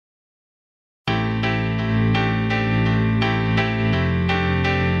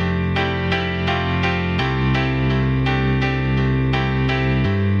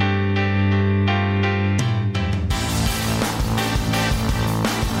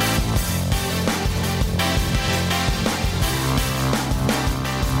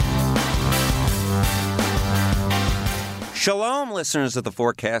Shalom, listeners of The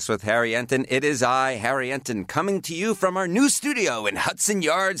Forecast with Harry Enton. It is I, Harry Enton, coming to you from our new studio in Hudson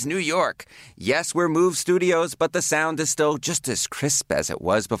Yards, New York. Yes, we're moved studios, but the sound is still just as crisp as it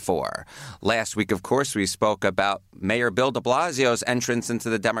was before. Last week, of course, we spoke about Mayor Bill de Blasio's entrance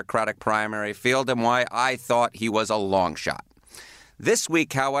into the Democratic primary field and why I thought he was a long shot. This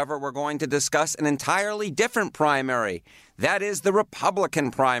week, however, we're going to discuss an entirely different primary. That is the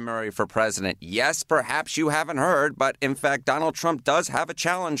Republican primary for president. Yes, perhaps you haven't heard, but in fact, Donald Trump does have a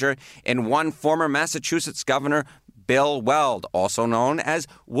challenger in one former Massachusetts governor, Bill Weld, also known as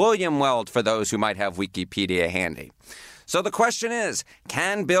William Weld for those who might have Wikipedia handy. So the question is,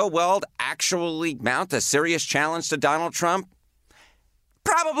 can Bill Weld actually mount a serious challenge to Donald Trump?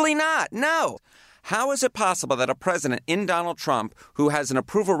 Probably not, no. How is it possible that a president in Donald Trump, who has an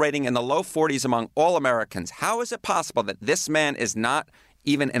approval rating in the low 40s among all Americans, how is it possible that this man is not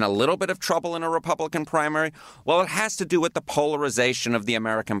even in a little bit of trouble in a Republican primary? Well, it has to do with the polarization of the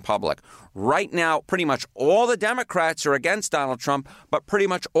American public. Right now, pretty much all the Democrats are against Donald Trump, but pretty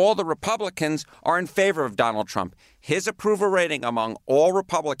much all the Republicans are in favor of Donald Trump. His approval rating among all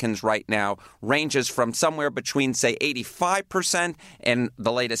Republicans right now ranges from somewhere between, say, 85% in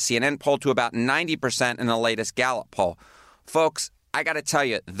the latest CNN poll to about 90% in the latest Gallup poll. Folks, I got to tell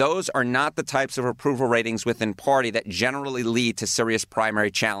you, those are not the types of approval ratings within party that generally lead to serious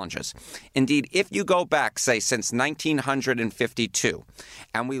primary challenges. Indeed, if you go back, say, since 1952,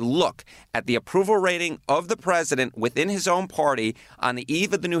 and we look at the approval rating of the president within his own party on the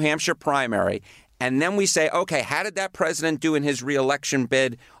eve of the New Hampshire primary, and then we say, okay, how did that president do in his reelection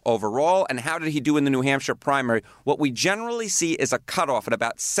bid overall, and how did he do in the New Hampshire primary? What we generally see is a cutoff at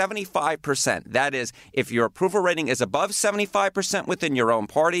about 75%. That is, if your approval rating is above 75% within your own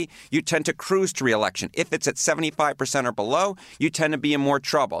party, you tend to cruise to reelection. If it's at 75% or below, you tend to be in more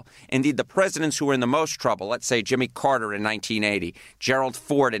trouble. Indeed, the presidents who were in the most trouble, let's say Jimmy Carter in 1980, Gerald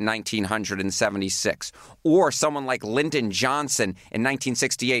Ford in 1976, or someone like Lyndon Johnson in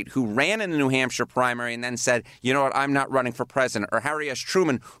 1968, who ran in the New Hampshire primary and then said, you know what, I'm not running for president, or Harry S.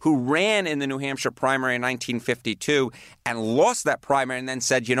 Truman, who ran in the New Hampshire primary in 1952 and lost that primary and then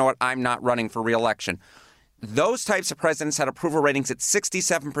said, you know what, I'm not running for re-election. Those types of presidents had approval ratings at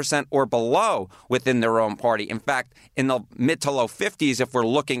 67% or below within their own party. In fact, in the mid to low 50s, if we're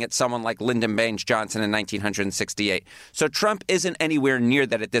looking at someone like Lyndon Baines Johnson in 1968. So Trump isn't anywhere near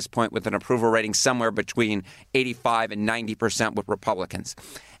that at this point with an approval rating somewhere between 85 and 90% with Republicans.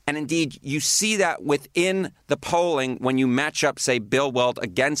 And indeed, you see that within the polling when you match up, say, Bill Weld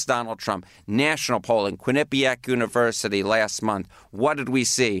against Donald Trump. National polling, Quinnipiac University last month. What did we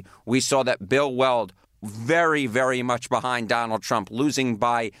see? We saw that Bill Weld very, very much behind Donald Trump, losing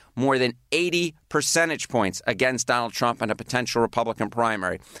by more than 80 percentage points against Donald Trump in a potential Republican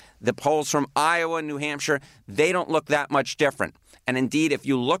primary. The polls from Iowa and New Hampshire, they don't look that much different. And indeed, if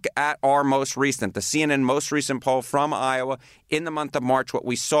you look at our most recent, the CNN most recent poll from Iowa in the month of March, what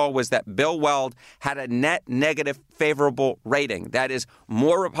we saw was that Bill Weld had a net negative favorable rating. That is,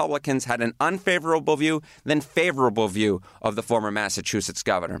 more Republicans had an unfavorable view than favorable view of the former Massachusetts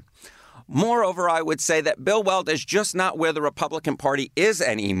governor. Moreover, I would say that Bill Weld is just not where the Republican Party is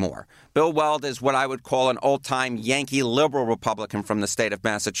anymore. Bill Weld is what I would call an old-time Yankee liberal Republican from the state of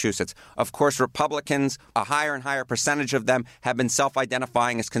Massachusetts. Of course, Republicans, a higher and higher percentage of them, have been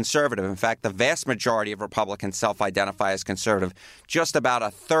self-identifying as conservative. In fact, the vast majority of Republicans self-identify as conservative. Just about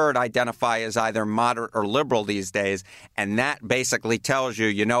a third identify as either moderate or liberal these days. And that basically tells you,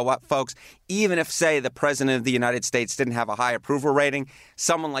 you know what, folks, even if, say, the President of the United States didn't have a high approval rating,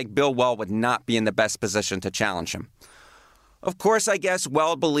 someone like Bill Weld would not be in the best position to challenge him. Of course, I guess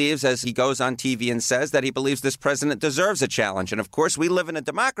Weld believes, as he goes on TV and says, that he believes this president deserves a challenge. And of course, we live in a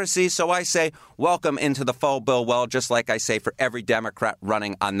democracy, so I say, welcome into the fold, Bill Weld, just like I say for every Democrat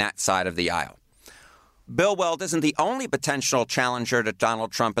running on that side of the aisle. Bill Weld isn't the only potential challenger to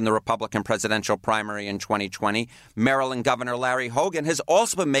Donald Trump in the Republican presidential primary in 2020. Maryland Governor Larry Hogan has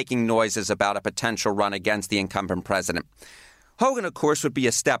also been making noises about a potential run against the incumbent president. Hogan, of course, would be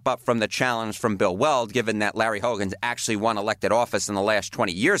a step up from the challenge from Bill Weld, given that Larry Hogan's actually won elected office in the last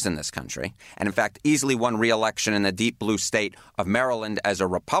 20 years in this country, and in fact easily won re-election in the deep blue state of Maryland as a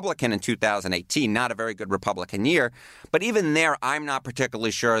Republican in 2018, not a very good Republican year. But even there, I'm not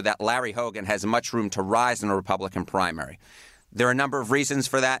particularly sure that Larry Hogan has much room to rise in a Republican primary. There are a number of reasons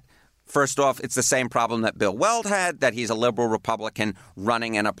for that. First off, it's the same problem that Bill Weld had, that he's a liberal Republican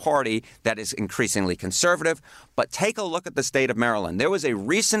running in a party that is increasingly conservative. But take a look at the state of Maryland. There was a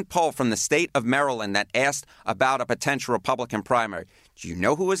recent poll from the state of Maryland that asked about a potential Republican primary. Do you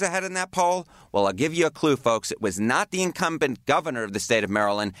know who was ahead in that poll? Well, I'll give you a clue, folks. It was not the incumbent governor of the state of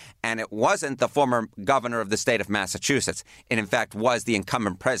Maryland, and it wasn't the former governor of the state of Massachusetts. It, in fact, was the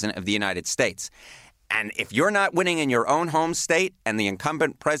incumbent president of the United States. And if you're not winning in your own home state and the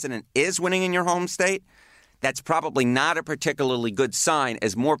incumbent president is winning in your home state, that's probably not a particularly good sign.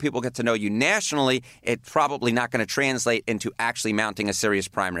 As more people get to know you nationally, it's probably not going to translate into actually mounting a serious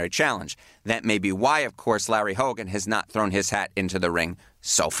primary challenge. That may be why, of course, Larry Hogan has not thrown his hat into the ring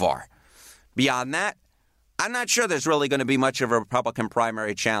so far. Beyond that, I'm not sure there's really going to be much of a Republican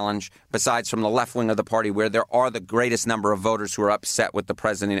primary challenge besides from the left wing of the party, where there are the greatest number of voters who are upset with the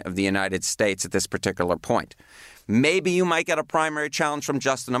president of the United States at this particular point. Maybe you might get a primary challenge from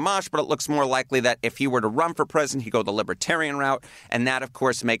Justin Amash, but it looks more likely that if he were to run for president, he'd go the libertarian route. And that, of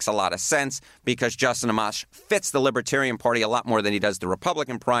course, makes a lot of sense because Justin Amash fits the Libertarian Party a lot more than he does the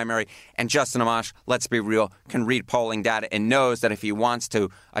Republican primary. And Justin Amash, let's be real, can read polling data and knows that if he wants to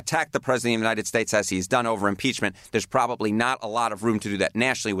attack the president of the United States as he's done over impeachment, there's probably not a lot of room to do that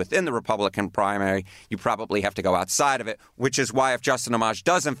nationally within the Republican primary. You probably have to go outside of it, which is why if Justin Amash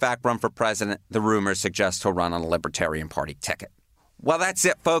does, in fact, run for president, the rumors suggest he'll run on a Libertarian Party ticket. Well, that's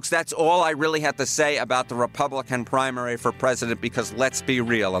it, folks. That's all I really had to say about the Republican primary for president because let's be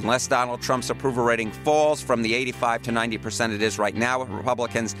real. Unless Donald Trump's approval rating falls from the 85 to 90% it is right now with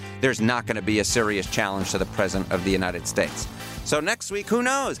Republicans, there's not going to be a serious challenge to the president of the United States. So next week, who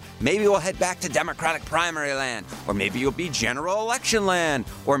knows? Maybe we'll head back to Democratic primary land, or maybe it'll be general election land,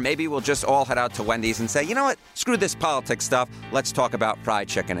 or maybe we'll just all head out to Wendy's and say, you know what? Screw this politics stuff. Let's talk about fried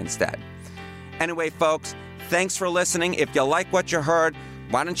chicken instead. Anyway, folks, thanks for listening. If you like what you heard,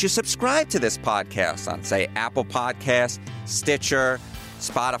 why don't you subscribe to this podcast on, say, Apple Podcasts, Stitcher,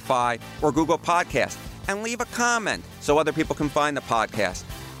 Spotify, or Google Podcasts, and leave a comment so other people can find the podcast.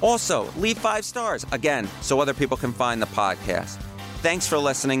 Also, leave 5 stars, again, so other people can find the podcast. Thanks for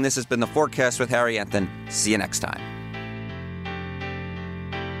listening. This has been The Forecast with Harry Enton. See you next time.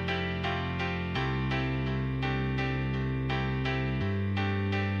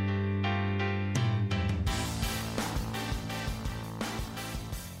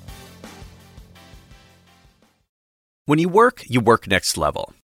 When you work next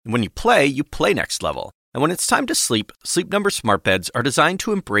level. When you play next level. And when it's time to sleep, Sleep Number smart beds are designed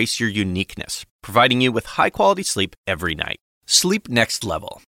to embrace your uniqueness, providing you with high-quality sleep every night. Sleep next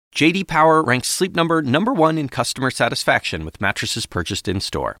level. J.D. Power ranks Sleep Number #1 in customer satisfaction with mattresses purchased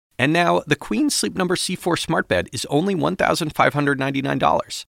in-store. And now, the Queen Sleep Number C4 smart bed is only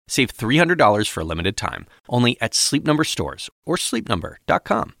 $1,599. Save $300 for a limited time, only at Sleep Number stores or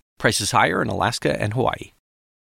sleepnumber.com. Prices higher in Alaska and Hawaii.